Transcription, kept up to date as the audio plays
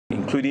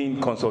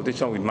concluding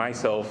consultation with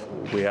myself,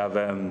 we have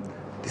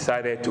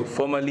decided to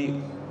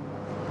formally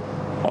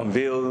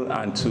unveil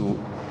and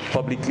to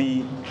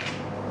publicly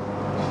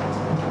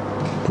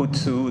put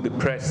to the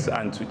press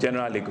and to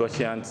general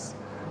Lagosians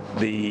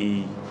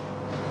the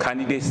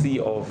candidacy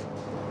of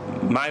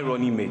my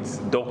running mate,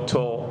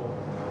 Dr.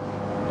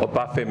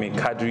 Obafemi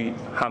Kadri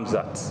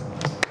Hamzat.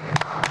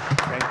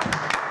 Thank you.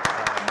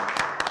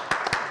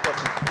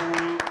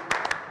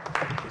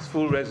 His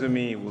full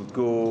resume will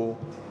go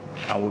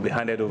and will be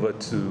handed over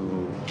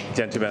to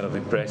gentlemen of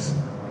the press.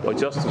 But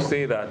just to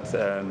say that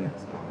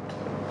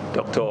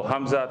Dr.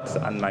 Hamzat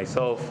and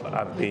myself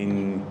have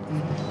been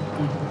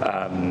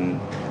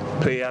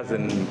players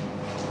in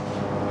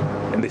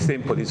the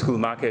same political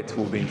market.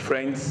 We've been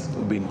friends,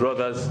 we've been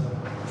brothers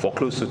for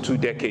close to 2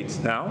 decades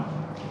now.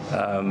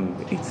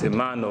 It's a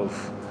man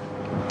of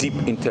deep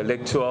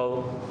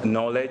intellectual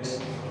knowledge.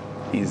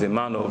 He's a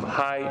man of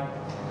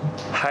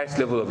highest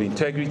level of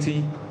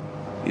integrity.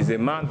 He's a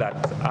man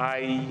that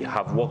I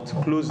have worked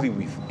closely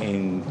with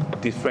in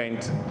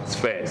different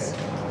spheres.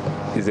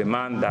 He's a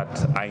man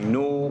that I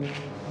know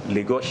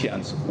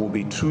Lagosians will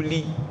be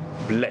truly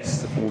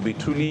blessed, will be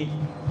truly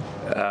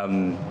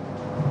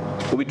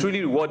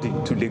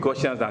rewarding to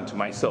Lagosians and to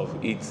myself.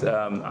 It's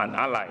an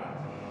ally.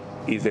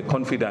 He's a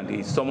confidant.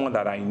 He's someone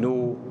that I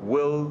know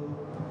will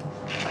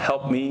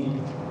help me,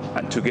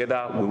 and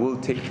together we will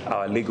take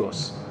our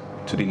Lagos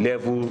to the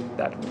level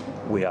that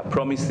we are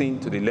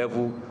promising, to the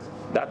level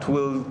that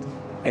will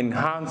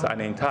enhance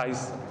and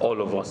entice all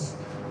of us.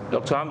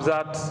 Dr.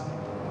 Hamzat,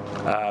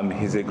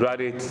 he's a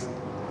graduate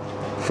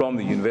from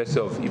the University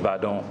of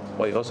Ibadan,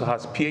 but he also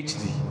has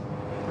PhD.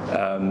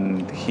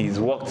 He's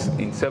worked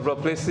in several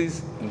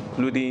places,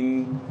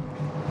 including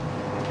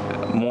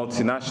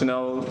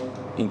multinational,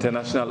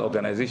 international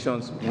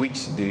organizations,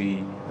 which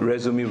the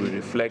resume will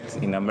reflect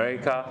in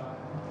America,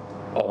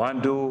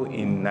 Orlando,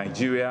 in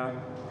Nigeria.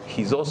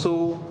 He's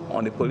also,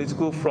 on the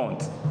political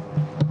front,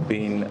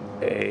 been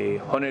a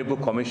Honorable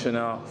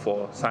Commissioner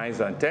for Science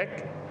and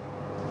Tech.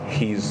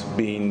 He's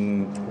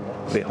been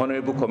the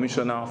Honorable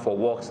Commissioner for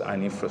Works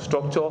and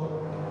Infrastructure,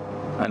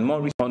 and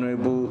more recently,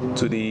 Honorable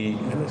to the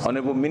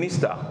Honorable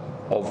Minister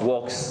of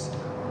Works,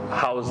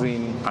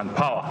 Housing and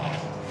Power.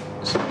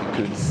 So you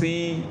could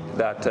see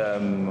that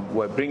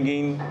we're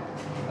bringing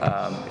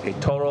a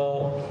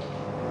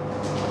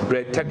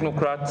thorough-bred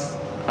technocrat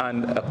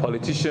and a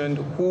politician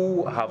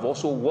who have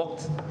also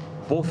worked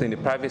both in the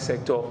private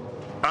sector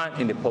and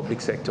in the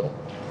public sector.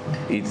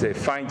 He's a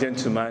fine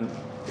gentleman,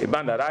 a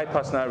man that I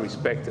personally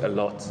respect a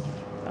lot.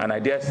 And I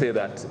dare say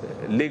that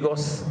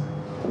Lagos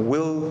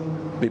will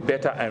be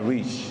better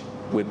enriched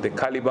with the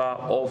caliber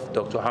of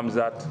Dr.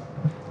 Hamzat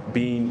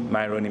being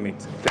my running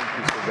mate. Thank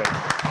you so very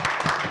much.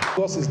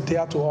 Lagos is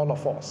dear to all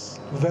of us,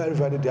 very,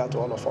 very dear to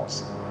all of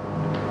us.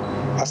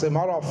 As a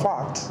matter of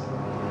fact,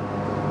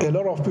 a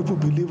lot of people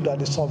believe that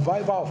the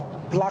survival of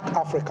Black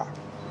Africa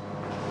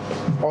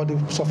or the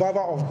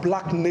survival of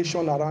Black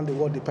nation around the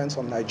world depends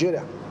on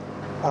Nigeria.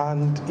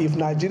 And if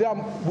Nigeria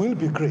will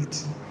be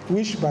great,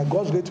 which by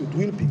God's grace it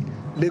will be,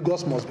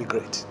 Lagos must be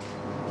great.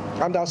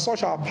 And as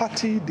such, our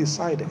party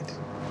decided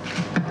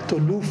to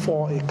look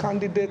for a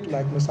candidate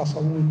like Mr.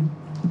 Sanwo-Olu,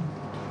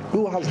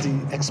 who has the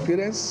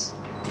experience,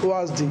 who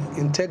has the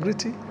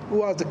integrity,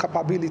 who has the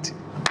capability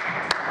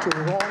to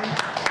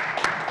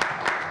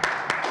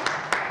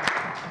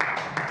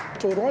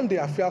run the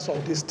affairs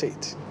of this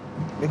state.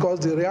 Because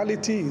the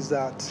reality is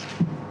that,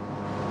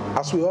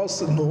 as we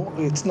also know,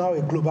 it's now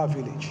a global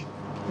village.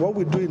 What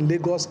we do in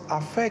Lagos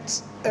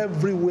affects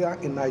everywhere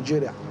in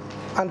Nigeria,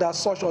 and as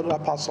such other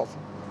parts of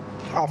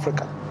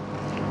Africa.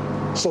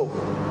 So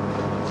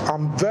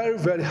I'm very,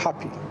 very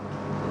happy.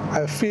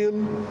 I feel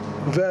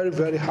very,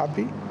 very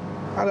happy,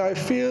 and I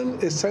feel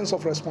a sense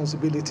of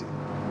responsibility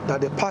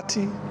that the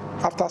party,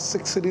 after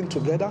succeeding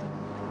together,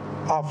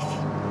 have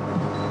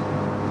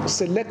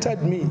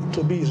selected me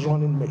to be his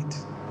running mate,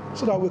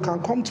 so that we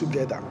can come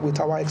together with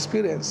our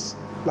experience.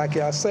 Like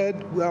I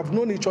said, we have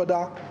known each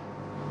other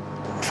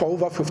for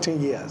over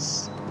 15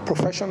 years,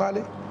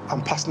 professionally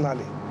and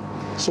personally.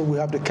 So we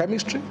have the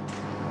chemistry,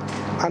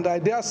 and I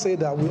dare say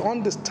that we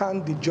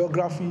understand the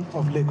geography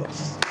of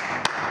Lagos.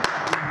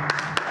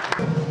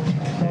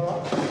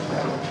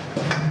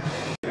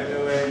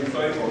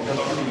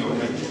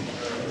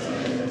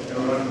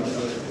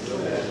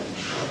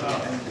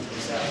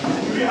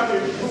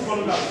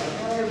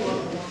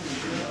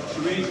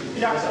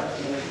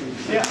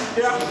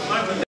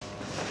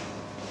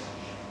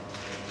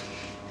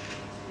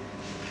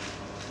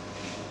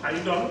 Are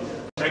you done?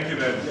 Thank you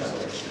very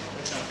much.